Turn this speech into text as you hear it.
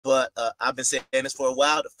But I've been saying this for a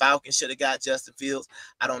while. The Falcons should have got Justin Fields.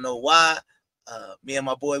 I don't know why. Me and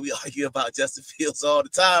my boy, we argue about Justin Fields all the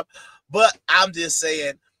time. But I'm just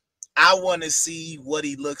saying, I want to see what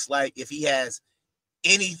he looks like if he has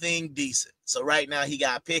anything decent. So right now he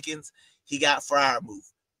got Pickens, he got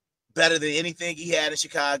Freiermuth. Better than anything he had in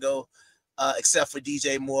Chicago, except for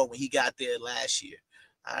DJ Moore when he got there last year.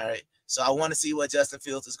 All right. So I want to see what Justin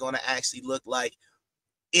Fields is going to actually look like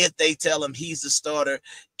if they tell him he's the starter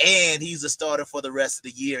and he's the starter for the rest of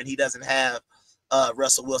the year and he doesn't have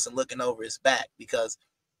Russell Wilson looking over his back, because,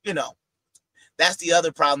 you know, that's the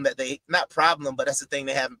other problem that they, not problem, but that's the thing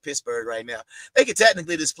they have in Pittsburgh right now. They can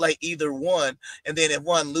technically just play either one, and then if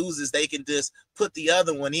one loses, they can just put the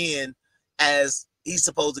other one in as he's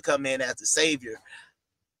supposed to come in as the savior.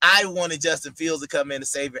 I wanted Justin Fields to come in as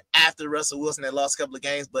savior after Russell Wilson had lost a couple of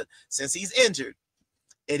games, but since he's injured,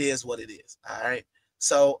 it is what it is. All right.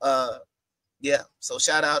 So, yeah. So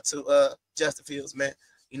shout out to Justin Fields, man.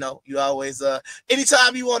 You know, you always,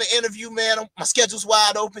 anytime you want to interview, man, my schedule's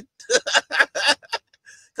wide open.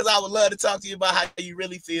 Because I would love to talk to you about how you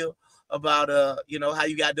really feel about, you know, how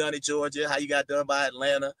you got done at Georgia, how you got done by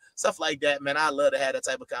Atlanta, stuff like that, man. I love to have that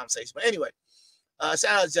type of conversation. But anyway, shout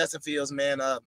out to Justin Fields, man.